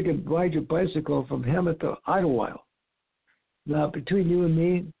had to friggin' ride your bicycle from Hemet to Idlewild. Now, between you and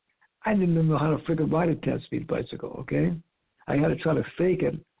me, I didn't even know how to friggin' ride a 10-speed bicycle, okay? I had to try to fake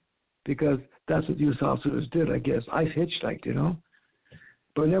it because that's what youth officers did, I guess. I hitchhiked,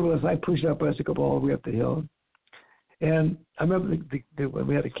 But nevertheless, I pushed that bicycle all the way up the hill. And I remember when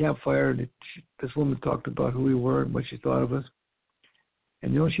we had a campfire, and this woman talked about who we were and what she thought of us.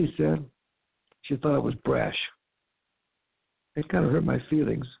 And you know what she said? She thought I was brash. It kind of hurt my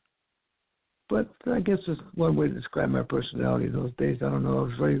feelings. But I guess it's one way to describe my personality in those days. I don't know. I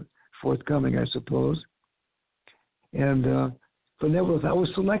was very forthcoming, I suppose. And but nevertheless, I was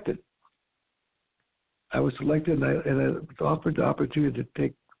selected. And I was offered the opportunity to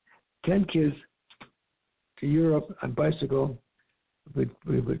take 10 kids to Europe on bicycle. We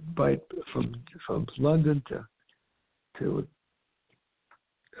would bike from London to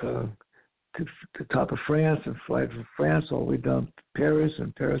the top of France and fly from France all the way down to Paris,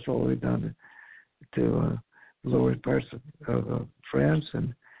 and Paris all the way down to lower parts of France,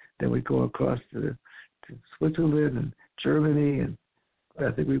 and then we go across to Switzerland and Germany, and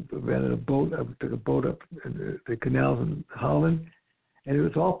I think we rented a boat. I took a boat up the canals in Holland. And it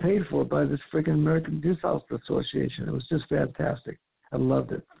was all paid for by this freaking American Youth Hostel Association. It was just fantastic. I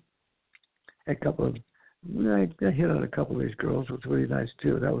loved it. I hit on a couple of these girls. It was really nice,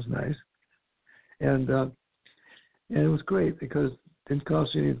 too. That was nice. And it was great because it didn't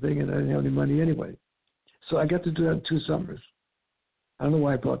cost you anything and I didn't have any money anyway. So I got to do that in 2 summers. I don't know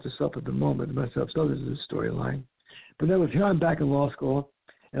why I brought this up at the moment myself. So this is a storyline. But then here I'm back in law school,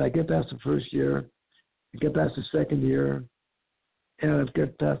 and I get past the first year. I get past the second year. And I've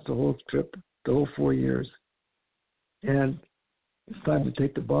got past the whole trip, the whole 4 years. and it's time to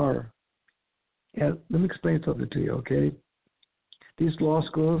take the bar. And let me explain something to you, okay? These law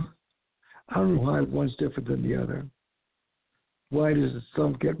schools, I don't know why one's different than the other. Why does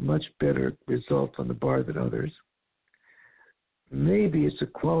some get much better results on the bar than others? Maybe it's the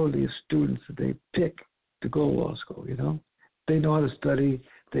quality of students that they pick to go to law school, you know? They know how to study,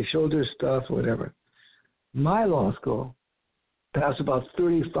 they show their stuff, whatever. My law school passed about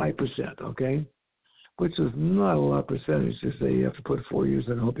 35%, okay? Which is not a lot of percentage to say you have to put 4 years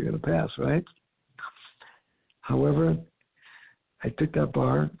in and hope you're going to pass, right? However, I took that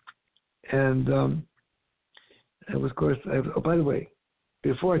bar, and it was, of course, by the way,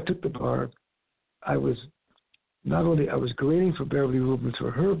 before I took the bar, I was grading for Beverly Rubens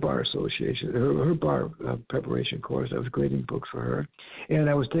for her bar association, her bar preparation course. I was grading books for her, and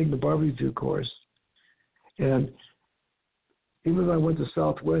I was taking the bar review course. And even though I went to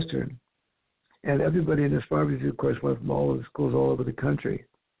Southwestern, and everybody in this bar review course went from all of the schools all over the country,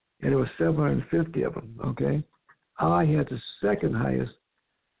 and there were 750 of them, okay? I had the second highest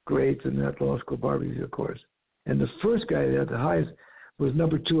grades in that law school bar review course. And the first guy that had the highest was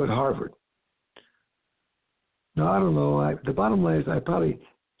number 2 at Harvard. Now, I don't know. The bottom line is I probably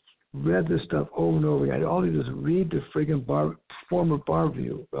read this stuff over and over again. All I did is read the friggin' former bar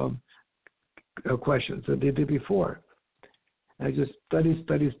review questions that they did before. I just studied.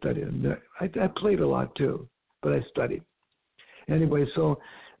 And I played a lot too, but I studied. Anyway, so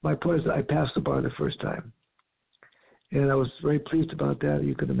my point is I passed the bar the first time. And I was very pleased about that,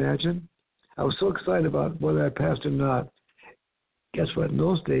 you can imagine. I was so excited about whether I passed or not. Guess what? In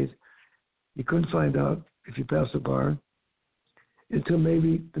those days, you couldn't find out if you passed the bar until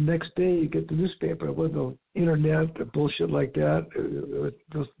maybe the next day you get the newspaper. There was no internet or bullshit like that.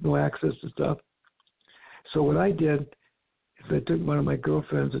 There was no access to stuff. So what I did is I took one of my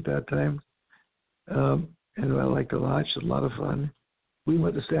girlfriends at that time, and I liked a lot. She was a lot of fun. We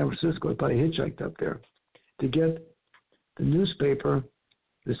went to San Francisco. I probably hitchhiked up there to get the newspaper.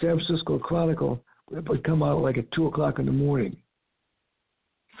 The San Francisco Chronicle would come out like at 2 o'clock in the morning.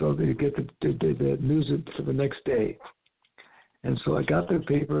 So they get the news for the next day. And so I got the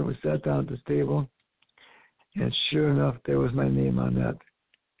paper and we sat down at this table, and sure enough, there was my name on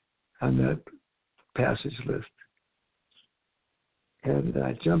that passage list. And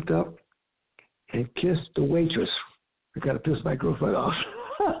I jumped up and kissed the waitress. I got to piss my girlfriend off.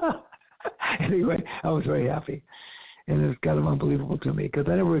 Anyway, I was very happy. And it was kind of unbelievable to me because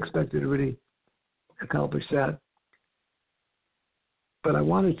I never expected to really accomplish that. But I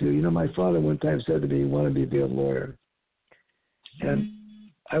wanted to. You know, my father one time said to me he wanted me to be a lawyer. And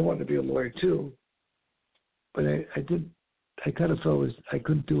I wanted to be a lawyer too. But I kind of felt I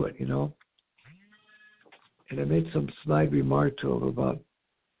couldn't do it, you know. And I made some snide remark to him about,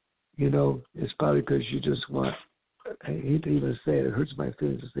 you know, it's probably because you just want, I hate to even say it hurts my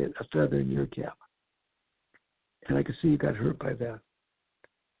feelings to say it, a feather in your cap. And I could see you got hurt by that.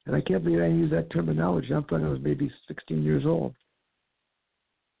 And I can't believe I used that terminology. I'm talking I was maybe 16 years old.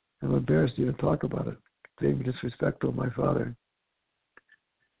 I'm embarrassed to even talk about it. It's even disrespectful of my father.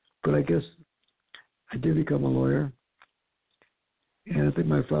 But I guess I did become a lawyer. And I think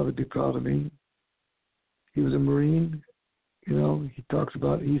my father would be proud of me. He was a Marine. You know,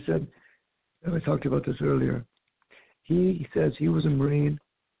 he said, and I talked about this earlier. He says he was a Marine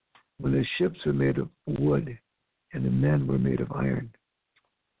when the ships were made of wood and the men were made of iron.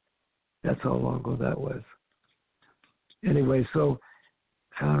 That's how long ago that was. Anyway, so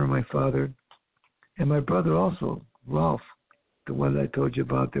I honor my father. And my brother also, Ralph, the one that I told you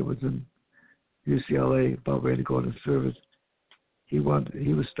about that was in UCLA, about ready to go into service. He was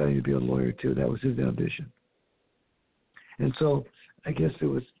studying to be a lawyer too. That was his ambition. And so I guess it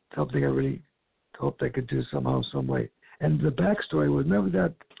was something I really hoped I could do somehow, some way. And the backstory was, remember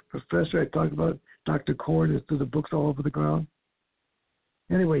that professor I talked about, Dr. Korn, who threw the books all over the ground?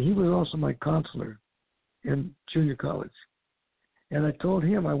 Anyway, he was also my counselor in junior college. And I told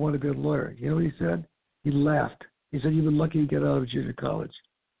him I wanted to be a lawyer. You know what he said? He laughed. He said, "You've been lucky to get out of junior college."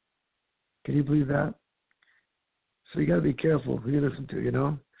 Can you believe that? So you got to be careful who you listen to, you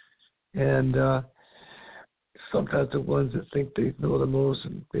know? And sometimes the ones that think they know the most,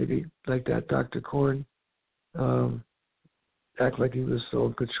 and maybe like that Dr. Korn, act like he was so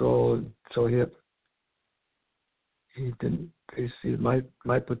in control and so hip. He didn't see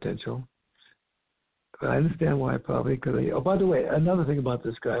my potential. But I understand why, probably. By the way, another thing about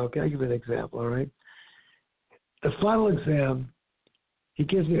this guy, okay, I'll give you an example, all right? The final exam, he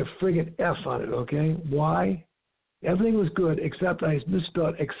gives me a friggin' F on it, okay? Why? Everything was good except I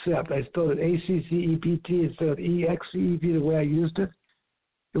misspelled accept. I spelled it A-C-C-E-P-T instead of E-X-C-E-P the way I used it.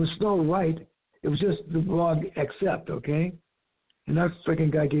 It was spelled right, It was just the wrong accept, okay? And that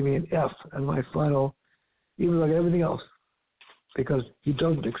freaking guy gave me an F on my final, even like everything else, because he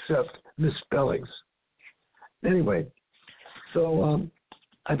doesn't accept misspellings. Anyway, so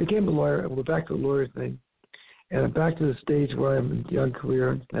I became a lawyer, and we're back to the lawyer thing. And I'm back to the stage where I'm in young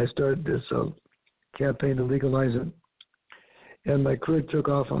career. I started this campaign to legalize it. And my career took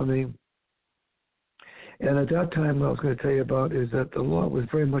off on me. And at that time, what I was going to tell you about is that the law was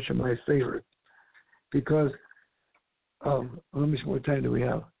very much in my favor. Because, how much more time do we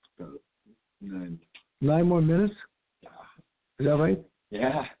have? 9. 9 more minutes? Is that right?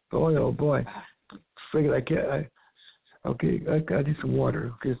 Yeah. Oh boy. Figured I can't. I need some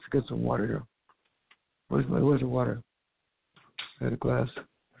water. Okay, let's get some water here. Where's the water? I had a glass.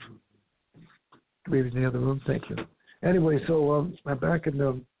 Maybe in the other room. Thank you. Anyway, so I'm back in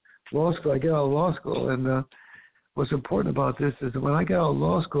the law school. I get out of law school, and what's important about this is that when I get out of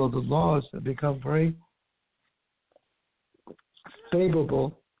law school, the laws have become very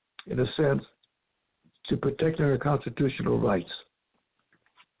favorable, in a sense, to protecting our constitutional rights.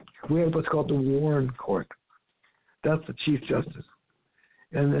 We have what's called the Warren Court. That's the Chief Justice.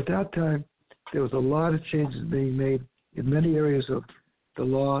 And at that time, there was a lot of changes being made in many areas of the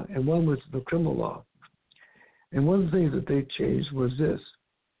law, and one was the criminal law. And one of the things that they changed was this.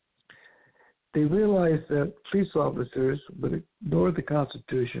 They realized that police officers would ignore the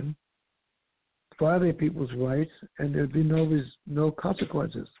Constitution, violate people's rights, and there'd be no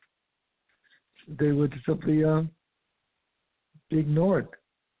consequences. They would simply be ignored.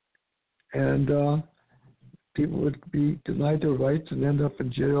 And people would be denied their rights and end up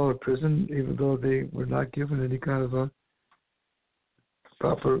in jail or prison, even though they were not given any kind of a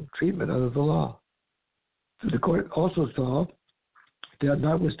proper treatment under the law. So the court also saw that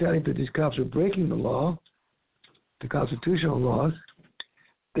notwithstanding that these cops were breaking the law, the constitutional laws,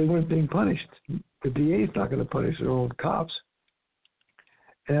 they weren't being punished. The DA is not going to punish their own cops.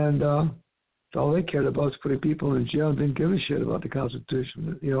 And all they cared about was putting people in jail and didn't give a shit about the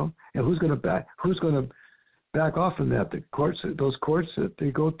Constitution, And who's going to back off from that? The courts, those courts that they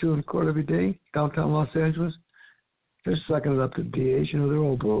go to in court every day, downtown Los Angeles, they're sucking it up to DAs. They're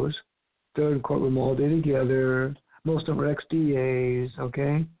old bros. They're in the courtroom all day together. Most of them are ex-DAs,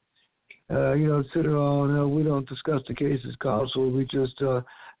 okay? Sit around, we don't discuss the cases, counsel. We just,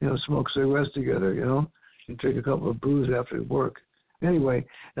 smoke cigarettes together, and drink a couple of brews after work. Anyway,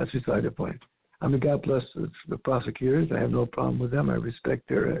 that's beside the point. I mean, God bless the prosecutors. I have no problem with them. I respect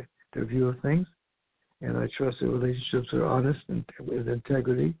their view of things. And I trust their relationships are honest and with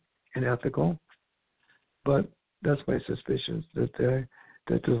integrity and ethical. But that's my suspicion, that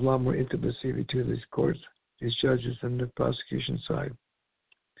there's a lot more intimacy between these courts, these judges, and the prosecution side.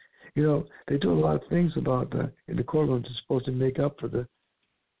 They do a lot of things about in the courtroom that's supposed to make up for the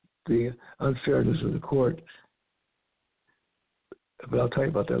unfairness of the court. But I'll tell you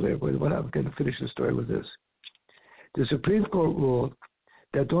about that later. But I'm going to finish the story with this. The Supreme Court ruled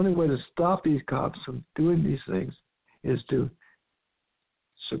that the only way to stop these cops from doing these things is to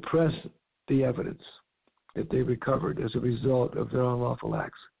suppress the evidence that they recovered as a result of their unlawful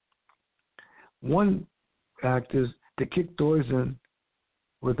acts. One act is to kick doors in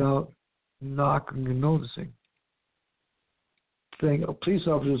without knocking and noticing. Saying, police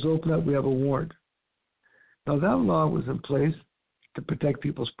officers, open up, we have a warrant. Now, that law was in place to protect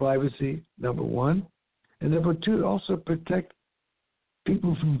people's privacy, number one. And number two, also protect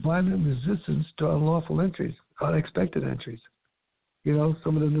people from violent resistance to unlawful entries, unexpected entries.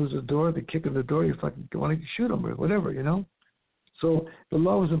 Some of them lose the door, they kick in the door, you fucking want to shoot them or whatever, So the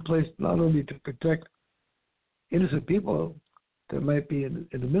law was in place not only to protect innocent people that might be in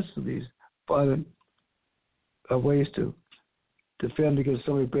the midst of these violent ways to defend against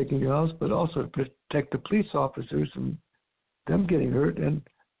somebody breaking your house, but also to protect the police officers from them getting hurt, and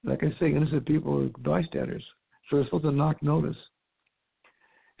like I say, innocent people are bystanders. So they're supposed to knock notice.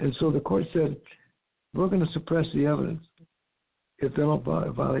 And so the court said, we're going to suppress the evidence if they don't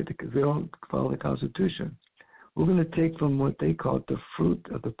if they don't follow the Constitution. We're going to take from what they call the fruit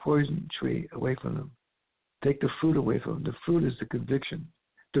of the poison tree away from them. Take the fruit away from them. The fruit is the conviction.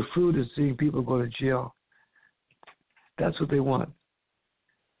 The fruit is seeing people go to jail. That's what they want.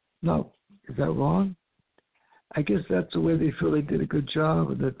 Now, is that wrong? I guess that's the way they feel they did a good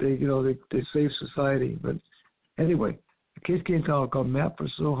job and that they saved society. But anyway, the case came down called Map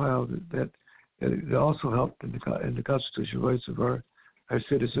versus Ohio that it also helped in the constitutional rights of our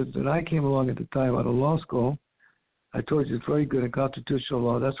citizens. And I came along at the time out of law school. I told you it's very good in constitutional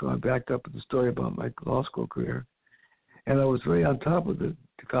law. That's why I backed up with the story about my law school career. And I was very on top of the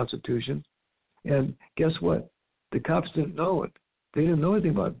Constitution. And guess what? The cops didn't know it. They didn't know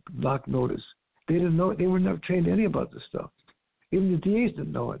anything about knock notice. They didn't know it. They were never trained any about this stuff. Even the DAs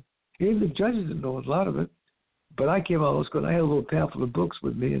didn't know it. Even the judges didn't know a lot of it. But I came out of school, and I had a little pamphlet of books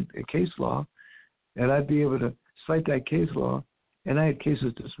with me in case law, and I'd be able to cite that case law, and I had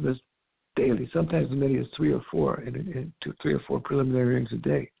cases dismissed daily, sometimes as many as 3 or 4, in 3 or 4 preliminary hearings a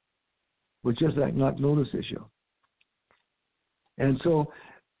day, with just that not notice issue. And so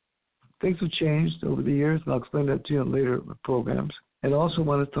things have changed over the years, and I'll explain that to you in later programs. And I also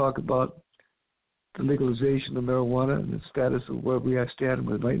want to talk about the legalization of marijuana and the status of where we are standing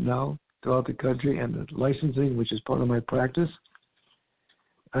with right now throughout the country, and the licensing, which is part of my practice.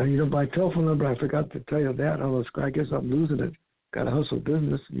 My telephone number, I forgot to tell you that. I guess I'm losing it. Got to hustle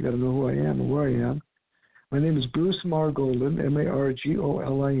business. You got to know who I am and where I am. My name is Bruce Margolin,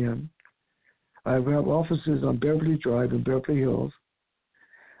 Margolin. I have offices on Beverly Drive in Beverly Hills.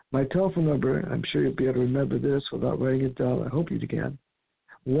 My telephone number, I'm sure you'll be able to remember this without writing it down. I hope you can.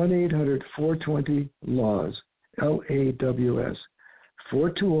 1-800-420-LAWS, LAWS,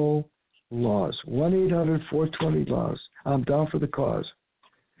 420-LAWS, 1-800-420-LAWS. I'm down for the cause.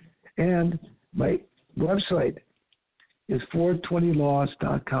 And my website is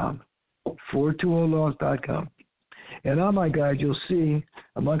 420laws.com, 420laws.com. And on my guide, you'll see,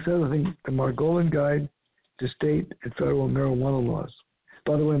 amongst other things, the Margolin Guide to State and Federal Marijuana Laws.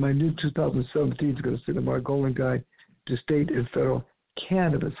 By the way, my new 2017 is going to say the Margolin Guide to State and Federal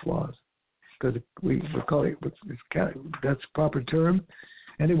Cannabis Laws, because we're calling it, that's the proper term.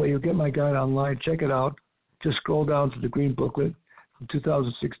 Anyway, you'll get my guide online. Check it out. Just scroll down to the green booklet from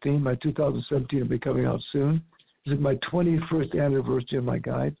 2016. My 2017 will be coming out soon. This is my 21st anniversary of my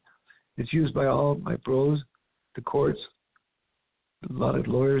guide. It's used by all my bros, the courts, a lot of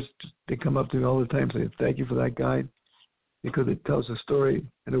lawyers. They come up to me all the time saying, thank you for that guide, because it tells a story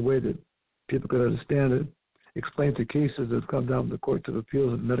in a way that people can understand it. Explains the cases that have come down to the Court of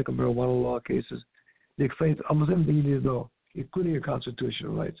Appeals and medical marijuana law cases. It explains almost everything you need to know, including your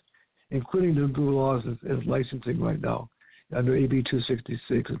constitutional rights, including the new laws as licensing right now under AB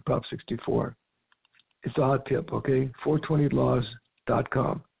 266 and Prop 64. It's a hot tip, okay?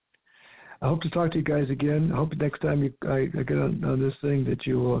 420laws.com. I hope to talk to you guys again. I hope next time I get on this thing that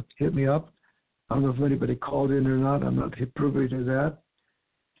you will hit me up. I don't know if anybody called in or not. I'm not privy to that.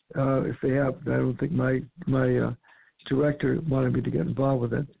 If they have, I don't think my director wanted me to get involved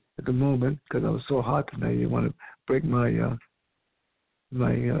with it at the moment because I was so hot tonight. He didn't want to break my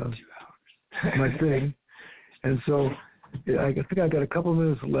thing. And so I think I got a couple of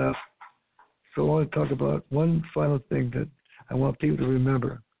minutes left. So I want to talk about one final thing that I want people to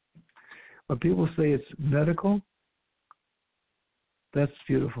remember. When people say it's medical, that's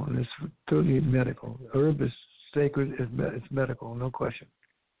beautiful, and it's totally medical. Herb is sacred, it's medical, no question.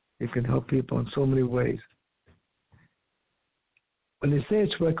 It can help people in so many ways. When they say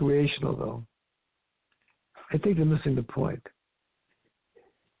it's recreational, though, I think they're missing the point.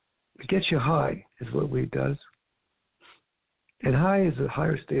 It gets you high, is what weed does. And high is a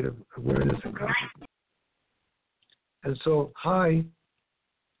higher state of awareness and consciousness. And so high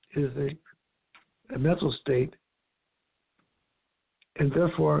is a mental state, and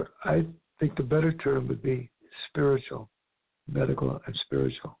therefore I think the better term would be spiritual, medical and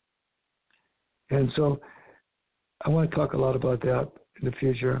spiritual. And so I want to talk a lot about that in the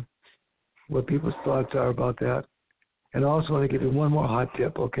future, what people's thoughts are about that. And I also want to give you one more hot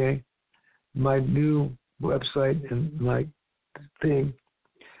tip, okay? My new website and my thing,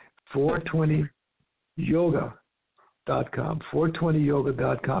 420yoga.com,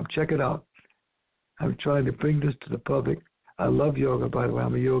 420yoga.com. Check it out. I'm trying to bring this to the public. I love yoga, by the way.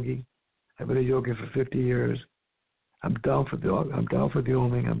 I'm a yogi. I've been a yogi for 50 years. I'm down for the oming. I'm down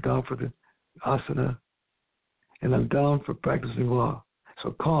for the asana. And I'm down for practicing law.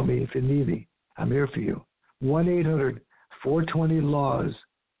 So call me if you need me. I'm here for you. 1-800-420-LAWS.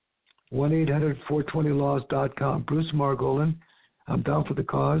 1-800-420-LAWS.com. Bruce Margolin. I'm down for the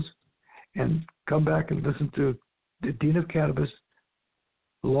cause. And come back and listen to the Dean of Cannabis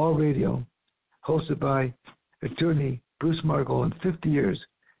Law Radio, hosted by attorney Bruce Margolin, 50 years,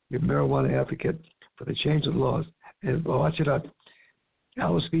 your marijuana advocate for the change of the laws. And watch it out,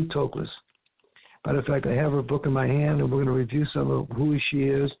 Alice B. Toklas. Matter of fact, I have her book in my hand, and we're going to review some of who she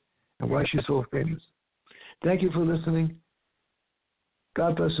is and why she's so famous. Thank you for listening.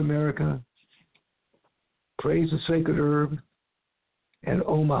 God bless America. Praise the sacred herb, and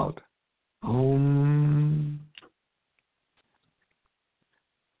Om out. Om.